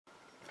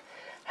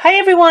Hi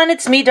everyone,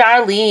 it's me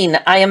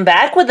Darlene. I am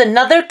back with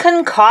another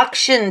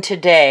concoction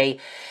today.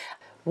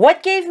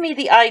 What gave me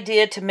the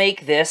idea to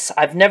make this,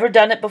 I've never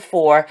done it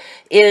before,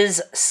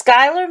 is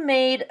Skylar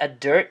made a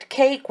dirt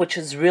cake, which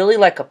is really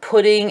like a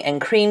pudding and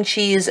cream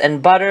cheese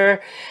and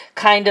butter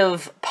kind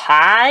of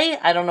pie.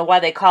 I don't know why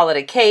they call it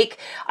a cake.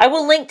 I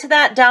will link to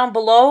that down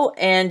below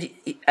and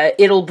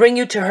it'll bring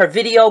you to her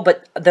video,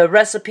 but the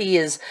recipe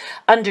is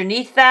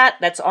underneath that.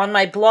 That's on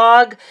my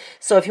blog.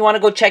 So if you want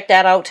to go check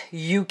that out,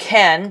 you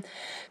can.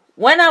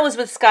 When I was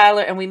with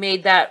Skylar and we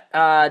made that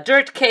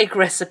dirt cake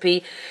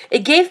recipe, it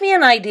gave me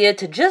an idea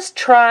to just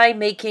try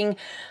making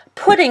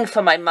pudding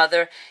for my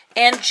mother.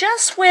 And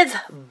just with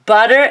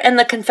butter and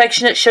the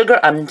confectionate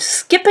sugar, I'm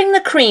skipping the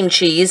cream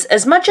cheese.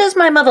 As much as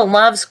my mother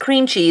loves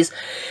cream cheese,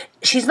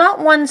 she's not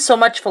one so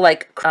much for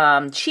like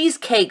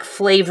cheesecake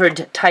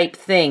flavored type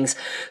things.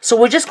 So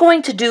we're just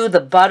going to do the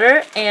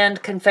butter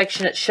and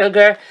confectionate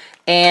sugar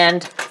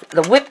and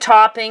the whipped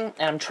topping,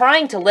 and I'm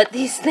trying to let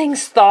these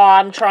things thaw.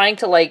 I'm trying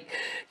to, like,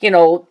 you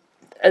know,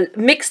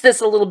 mix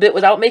this a little bit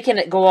without making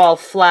it go all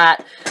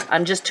flat.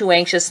 I'm just too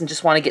anxious and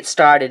just want to get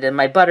started, and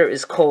my butter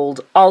is cold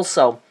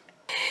also.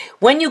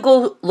 When you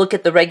go look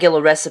at the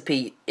regular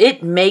recipe,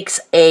 it makes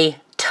a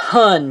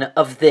ton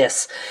of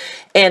this,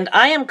 and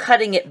I am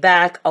cutting it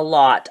back a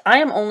lot. I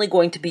am only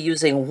going to be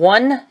using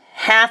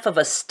 1/2 of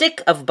a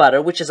stick of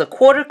butter, which is a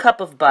 1/4 cup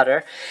of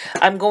butter.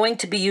 I'm going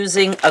to be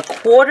using a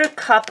 1/4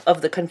 cup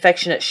of the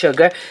confectionate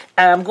sugar.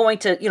 I'm going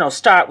to, you know,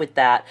 start with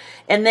that.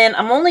 And then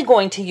I'm only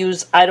going to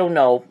use, I don't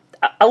know,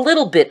 a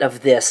little bit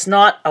of this,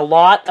 not a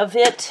lot of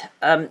it,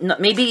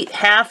 maybe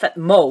half at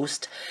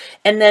most.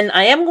 And then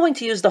I am going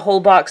to use the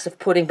whole box of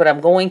pudding, but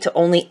I'm going to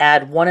only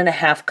add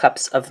 1½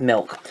 cups of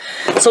milk.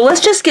 So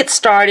let's just get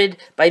started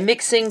by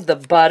mixing the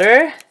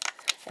butter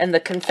and the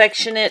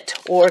confectionate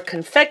or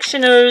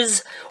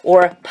confectioners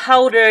or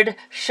powdered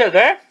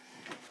sugar.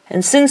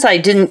 And since I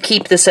didn't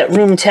keep this at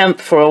room temp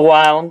for a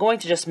while, I'm going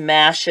to just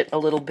mash it a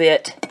little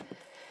bit,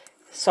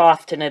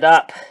 soften it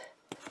up.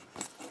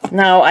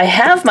 Now I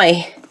have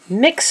my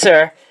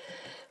mixer,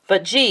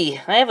 but gee,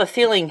 I have a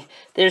feeling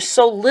there's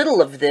so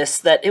little of this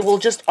that it will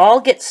just all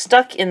get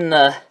stuck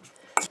in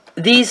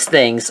these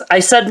things.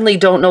 I suddenly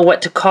don't know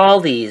what to call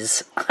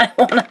these. I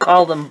want to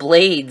call them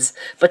blades,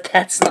 but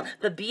that's not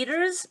the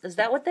beaters. Is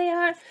that what they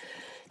are?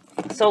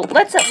 So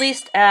let's at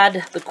least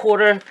add the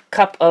 1/4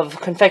 cup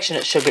of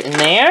confectionate sugar in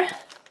there.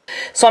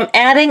 So I'm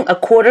adding a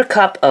 1/4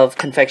 cup of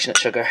confectionate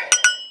sugar.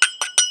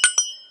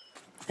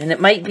 And it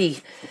might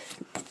be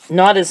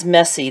not as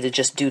messy to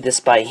just do this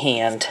by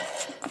hand.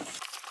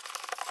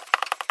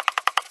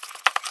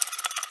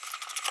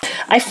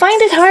 I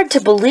find it hard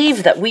to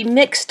believe that we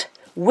mixed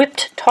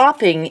whipped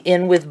topping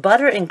in with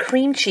butter and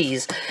cream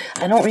cheese.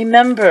 I don't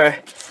remember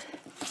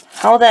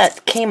how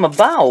that came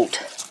about,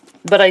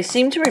 but I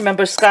seem to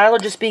remember Skylar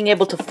just being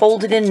able to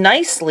fold it in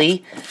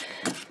nicely.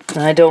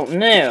 I don't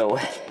know.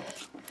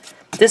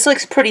 This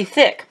looks pretty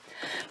thick,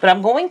 but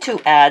I'm going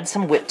to add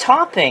some whipped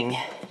topping.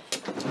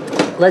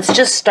 Let's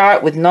just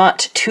start with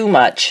not too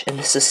much, and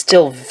this is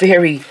still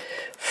very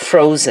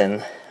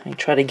frozen. Let me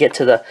try to get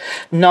to the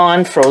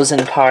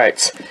non-frozen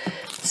parts.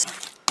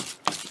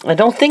 I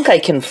don't think I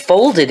can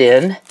fold it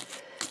in.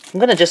 I'm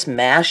going to just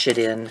mash it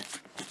in.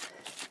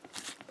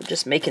 We're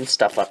just making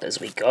stuff up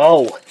as we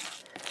go.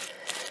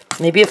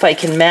 Maybe if I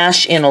can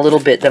mash in a little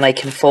bit, then I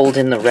can fold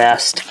in the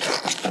rest.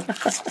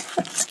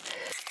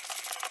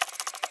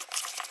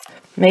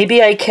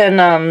 Maybe I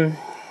can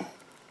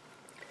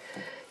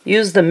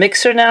use the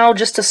mixer now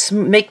just to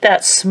make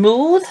that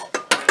smooth.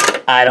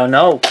 I don't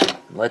know.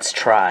 Let's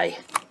try.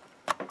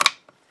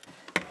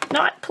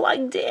 Not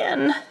plugged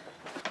in.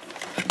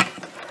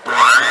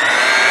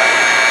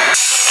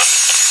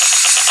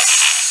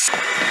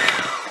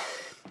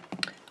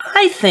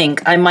 I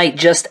think I might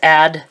just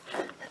add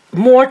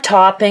more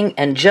topping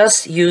and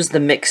just use the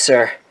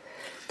mixer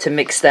to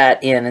mix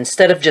that in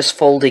instead of just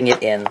folding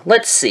it in.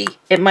 Let's see.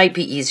 It might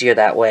be easier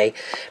that way.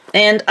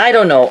 And I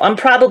don't know. I'm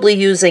probably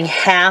using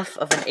 1/2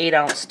 of an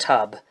 8-ounce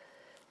tub.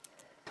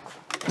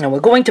 Now we're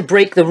going to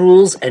break the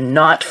rules and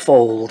not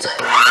fold.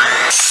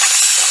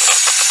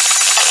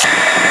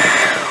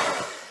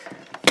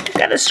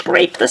 Gotta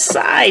scrape the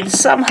sides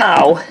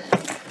somehow.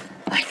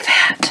 Like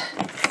that.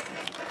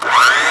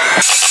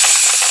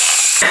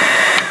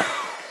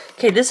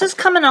 Okay, this is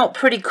coming out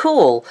pretty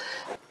cool.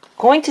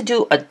 Going to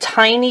do a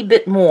tiny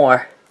bit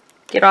more.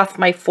 Get off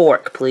my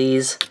fork,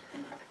 please.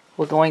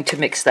 We're going to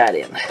mix that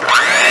in.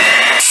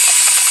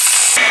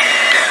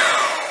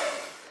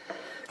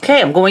 Okay,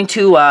 I'm going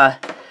to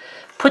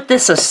put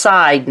this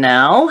aside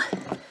now.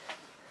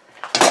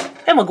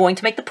 And we're going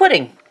to make the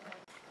pudding.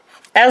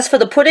 As for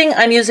the pudding,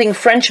 I'm using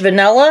French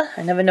vanilla.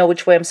 I never know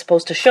which way I'm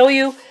supposed to show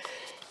you.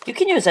 You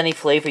can use any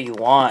flavor you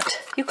want.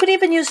 You could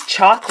even use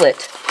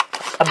chocolate.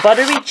 A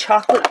buttery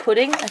chocolate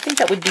pudding. I think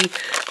that would be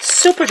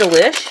super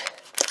delish.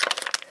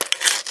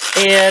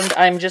 And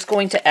I'm just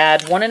going to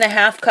add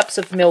 1½ cups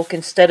of milk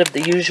instead of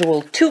the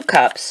usual 2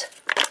 cups.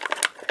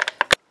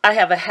 I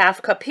have a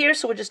 1/2 cup here,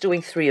 so we're just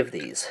doing 3 of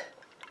these.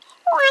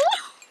 1,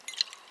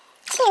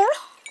 2,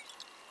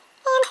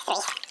 and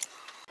 3.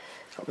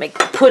 Make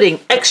the pudding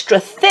extra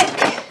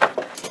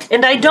thick.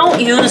 And I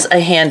don't use a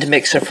hand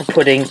mixer for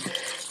pudding.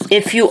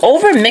 If you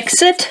over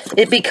mix it,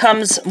 it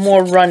becomes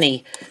more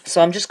runny.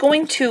 So I'm just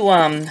going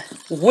to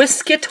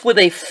whisk it with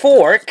a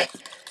fork.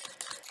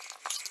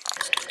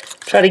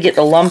 Try to get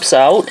the lumps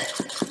out.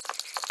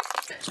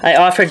 I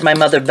offered my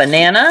mother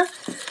banana,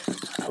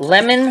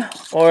 lemon,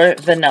 or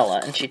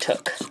vanilla, and she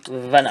took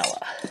vanilla.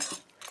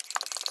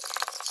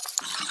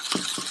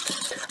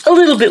 A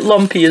little bit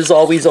lumpy is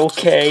always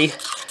okay.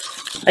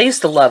 I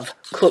used to love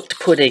cooked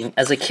pudding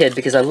as a kid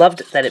because I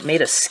loved that it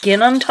made a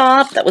skin on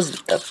top. That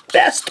was the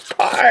best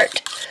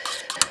part.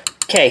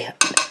 Okay,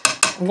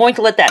 I'm going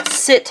to let that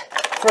sit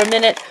for a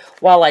minute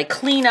while I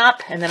clean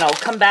up, and then I'll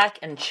come back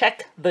and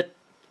check the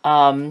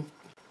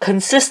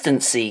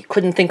consistency.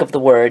 Couldn't think of the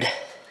word.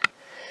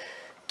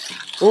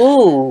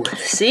 Ooh,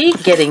 see?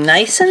 Getting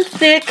nice and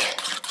thick.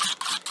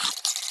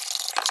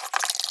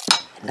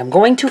 And I'm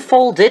going to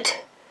fold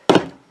it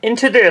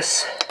into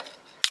this.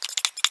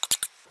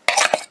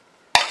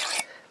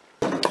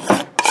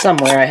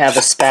 Somewhere I have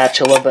a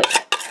spatula,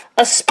 but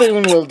a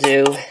spoon will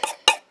do.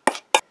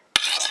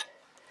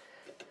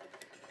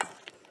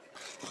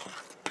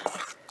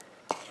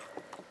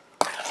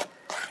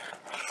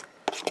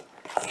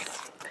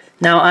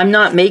 Now, I'm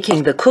not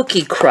making the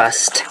cookie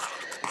crust,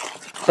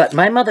 but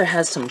my mother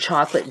has some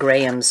chocolate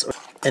grahams,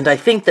 and I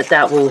think that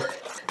that will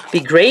be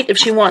great if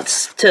she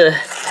wants to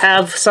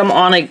have some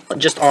on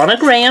just on a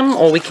graham,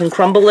 or we can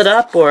crumble it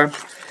up, or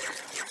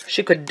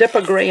she could dip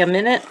a graham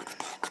in it.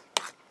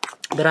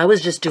 But I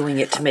was just doing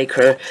it to make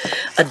her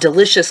a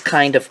delicious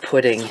kind of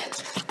pudding.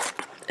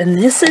 And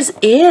this is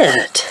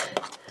it.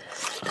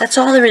 That's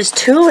all there is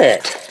to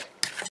it.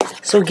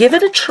 So give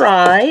it a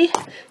try.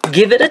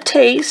 Give it a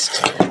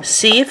taste.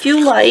 See if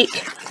you like.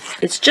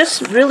 It's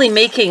just really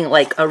making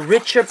like a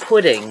richer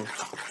pudding.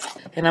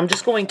 And I'm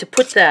just going to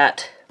put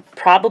that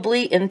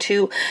probably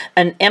into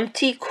an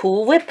empty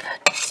Cool Whip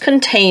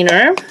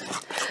container,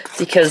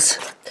 because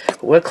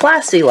we're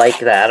classy like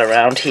that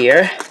around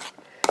here.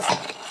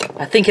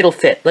 I think it'll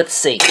fit. Let's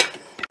see.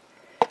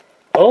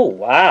 Oh,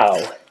 wow.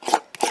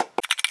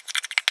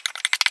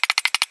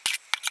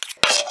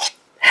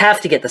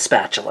 Have to get the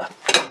spatula.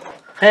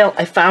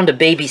 I found a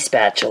baby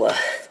spatula.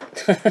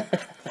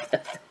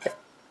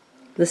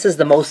 This is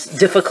the most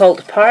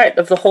difficult part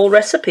of the whole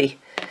recipe.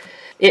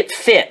 It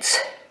fits.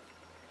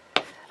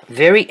 I'm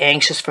very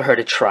anxious for her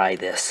to try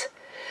this.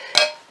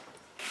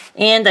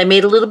 And I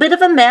made a little bit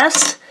of a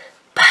mess,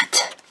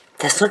 but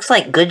this looks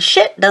like good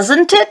shit,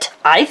 doesn't it?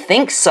 I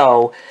think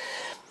so.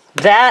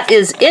 That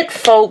is it,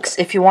 folks.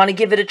 If you want to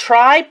give it a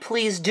try,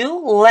 please do.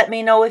 Let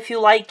me know if you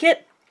like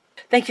it.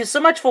 Thank you so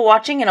much for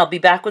watching, and I'll be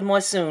back with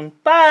more soon.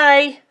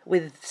 Bye!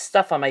 With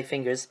stuff on my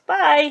fingers.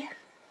 Bye!